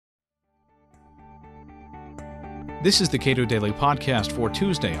This is the Cato Daily Podcast for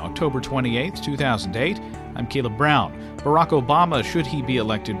Tuesday, October 28th, 2008. I'm Caleb Brown. Barack Obama, should he be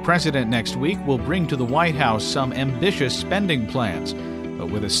elected president next week, will bring to the White House some ambitious spending plans.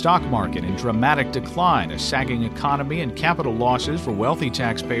 But with a stock market in dramatic decline, a sagging economy, and capital losses for wealthy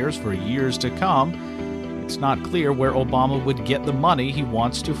taxpayers for years to come, it's not clear where Obama would get the money he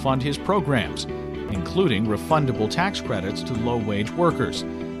wants to fund his programs, including refundable tax credits to low-wage workers.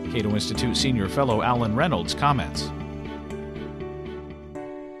 Cato Institute senior fellow Alan Reynolds comments.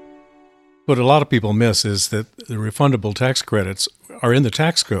 What a lot of people miss is that the refundable tax credits are in the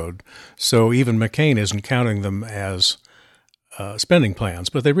tax code, so even McCain isn't counting them as spending plans,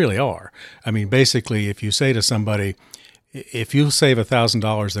 but they really are. I mean, basically, if you say to somebody, if you save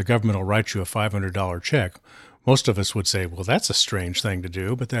 $1,000, the government will write you a $500 check, most of us would say, well, that's a strange thing to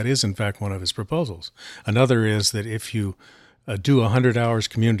do, but that is, in fact, one of his proposals. Another is that if you do 100 hours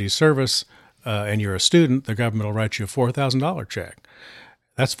community service and you're a student, the government will write you a $4,000 check.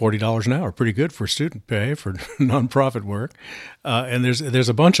 That's $40 an hour, pretty good for student pay, for nonprofit work. And there's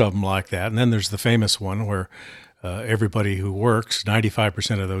a bunch of them like that. And then there's the famous one where everybody who works,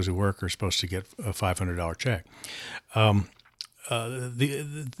 95% of those who work are supposed to get a $500 check.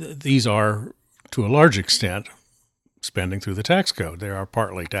 These are, to a large extent, spending through the tax code. There are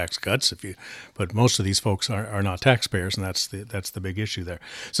partly tax cuts, but most of these folks are not taxpayers, and that's the big issue there.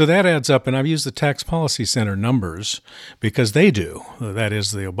 So that adds up, and I've used the Tax Policy Center numbers because they do. That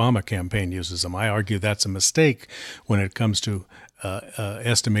is, the Obama campaign uses them. I argue that's a mistake when it comes to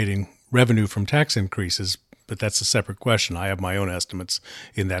estimating revenue from tax increases, but that's a separate question. I have my own estimates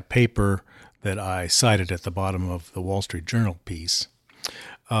in that paper that I cited at the bottom of the Wall Street Journal piece.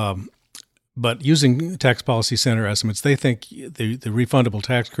 But using Tax Policy Center estimates, they think the refundable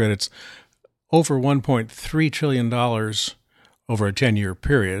tax credits over $1.3 trillion over a 10-year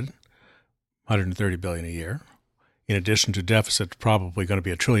period, $130 billion a year, in addition to deficit probably going to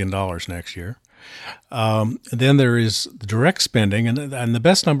be $1 trillion next year. Then there is the direct spending, and the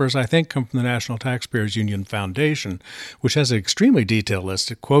best numbers, I think, come from the National Taxpayers Union Foundation, which has an extremely detailed list.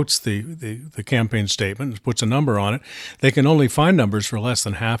 It quotes the campaign statement, puts a number on it. They can only find numbers for less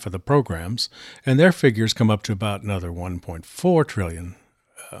than half of the programs, and their figures come up to about another $1.4 trillion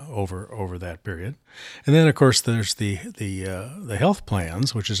over that period. And then, of course, there's the health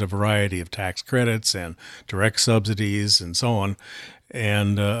plans, which is a variety of tax credits and direct subsidies and so on.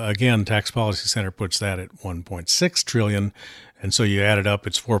 And again, Tax Policy Center puts that at $1.6 trillion. And so you add it up,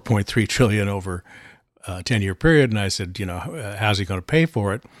 it's $4.3 trillion over a 10-year period. And I said, how's he going to pay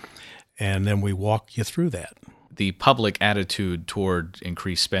for it? And then we walk you through that. The public attitude toward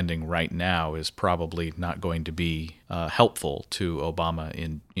increased spending right now is probably not going to be helpful to Obama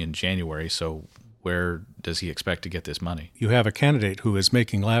in January. So where does he expect to get this money? You have a candidate who is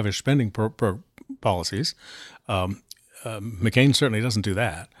making lavish spending policies. McCain certainly doesn't do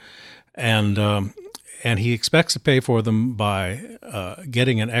that, and he expects to pay for them by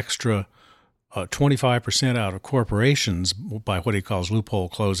getting an extra 25% out of corporations by what he calls loophole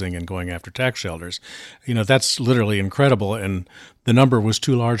closing and going after tax shelters. That's literally incredible, and the number was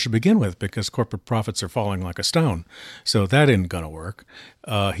too large to begin with because corporate profits are falling like a stone. So that isn't going to work.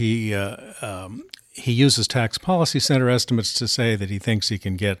 He uses Tax Policy Center estimates to say that he thinks he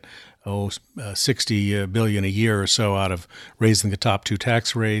can get $60 billion a year or so out of raising the top two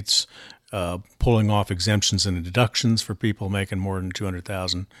tax rates, pulling off exemptions and deductions for people making more than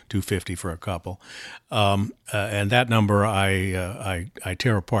 $200,000, $250,000 for a couple, and that number I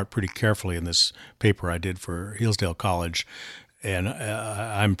tear apart pretty carefully in this paper I did for Hillsdale College, and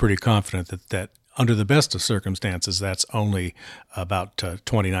I'm pretty confident that under the best of circumstances, that's only about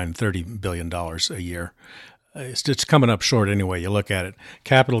 $29-30 billion a year. It's coming up short anyway. You look at it.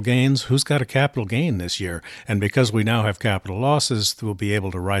 Capital gains, who's got a capital gain this year? And because we now have capital losses, we'll be able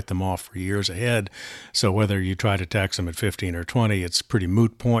to write them off for years ahead. So whether you try to tax them at 15 or 20, it's a pretty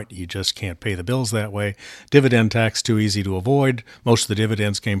moot point. You just can't pay the bills that way. Dividend tax, too easy to avoid. Most of the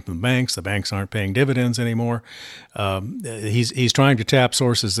dividends came from the banks. The banks aren't paying dividends anymore. He's trying to tap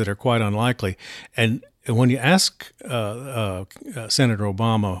sources that are quite unlikely. And when you ask Senator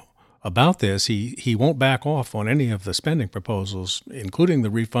Obama about this, he won't back off on any of the spending proposals, including the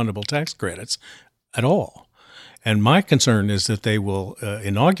refundable tax credits, at all. And my concern is that they will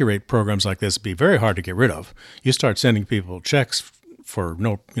inaugurate programs like this, be very hard to get rid of. You start sending people checks for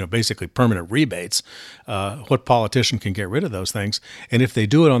basically permanent rebates. What politician can get rid of those things? And if they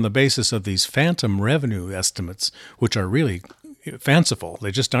do it on the basis of these phantom revenue estimates, which are really fanciful,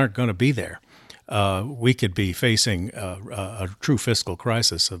 they just aren't going to be there. We could be facing a true fiscal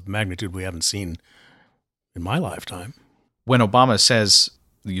crisis of magnitude we haven't seen in my lifetime. When Obama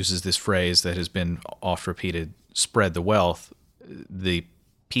uses this phrase that has been oft repeated, spread the wealth, the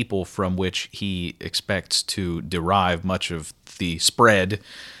people from which he expects to derive much of the spread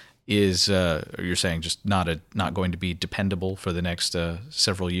is, you're saying, just not going to be dependable for the next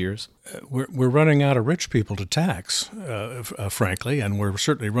several years? We're running out of rich people to tax, frankly, and we're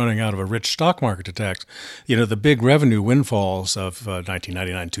certainly running out of a rich stock market to tax. You know, the big revenue windfalls of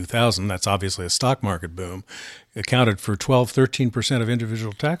 1999-2000, that's obviously a stock market boom, accounted for 12-13% of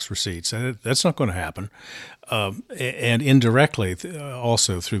individual tax receipts. That's not going to happen. And indirectly,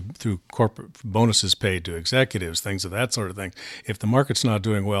 also through corporate bonuses paid to executives, things of that sort of thing. If the market's not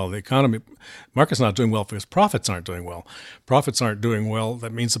doing well, market's not doing well because profits aren't doing well. Profits aren't doing well,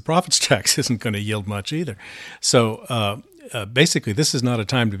 that means the profits tax isn't going to yield much either. So basically, this is not a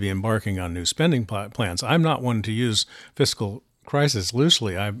time to be embarking on new spending plans. I'm not one to use fiscal crisis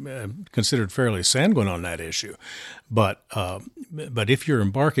loosely. I'm considered fairly sanguine on that issue. But if you're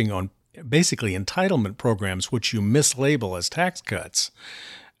embarking on basically entitlement programs which you mislabel as tax cuts,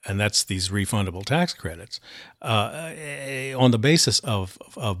 and that's these refundable tax credits, on the basis of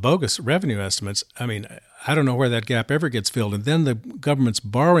bogus revenue estimates, I mean, I don't know where that gap ever gets filled, and then the government's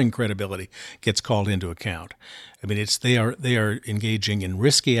borrowing credibility gets called into account. I mean, they are engaging in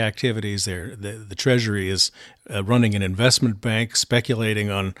risky activities. The Treasury is running an investment bank,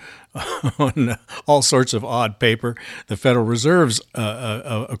 speculating on all sorts of odd paper. The Federal Reserve's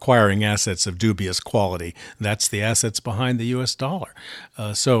acquiring assets of dubious quality. That's the assets behind the U.S. dollar.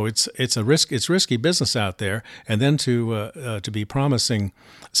 So it's risky business out there. And then to be promising,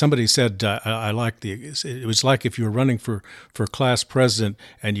 somebody said, it was like if you were running for class president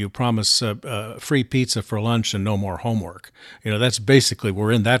and you promise free pizza for lunch and no more homework. You know, that's basically,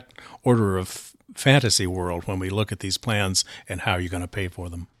 we're in that order of fantasy world when we look at these plans and how you're going to pay for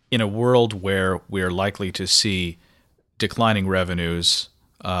them. In a world where we're likely to see declining revenues,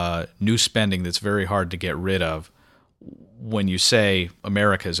 new spending that's very hard to get rid of, when you say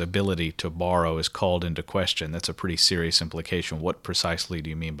America's ability to borrow is called into question, that's a pretty serious implication. What precisely do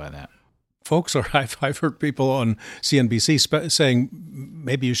you mean by that? Folks, I've heard people on CNBC saying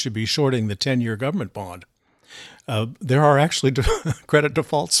maybe you should be shorting the 10-year government bond. There are actually credit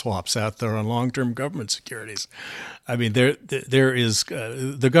default swaps out there on long-term government securities. I mean, there is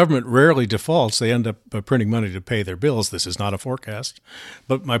the government rarely defaults. They end up printing money to pay their bills. This is not a forecast,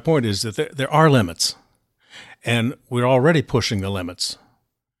 but my point is that there are limits, and we're already pushing the limits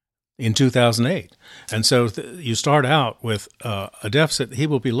in 2008. And so you start out with a deficit. He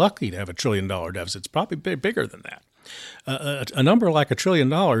will be lucky to have $1 trillion deficit. It's probably bigger than that. A number like $1 trillion,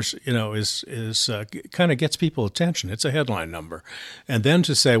 you know, is kind of gets people attention. It's a headline number. And then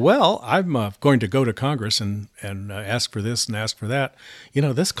to say, well, I'm going to go to Congress and ask for this and ask for that, you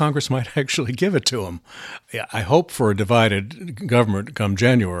know, this Congress might actually give it to them. I hope for a divided government come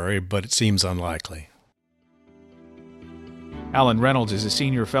January, but it seems unlikely. Alan Reynolds is a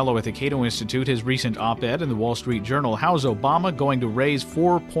senior fellow at the Cato Institute. His recent op-ed in the Wall Street Journal, How's Obama Going to Raise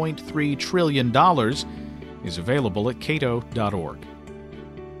 $4.3 Trillion, is available at cato.org.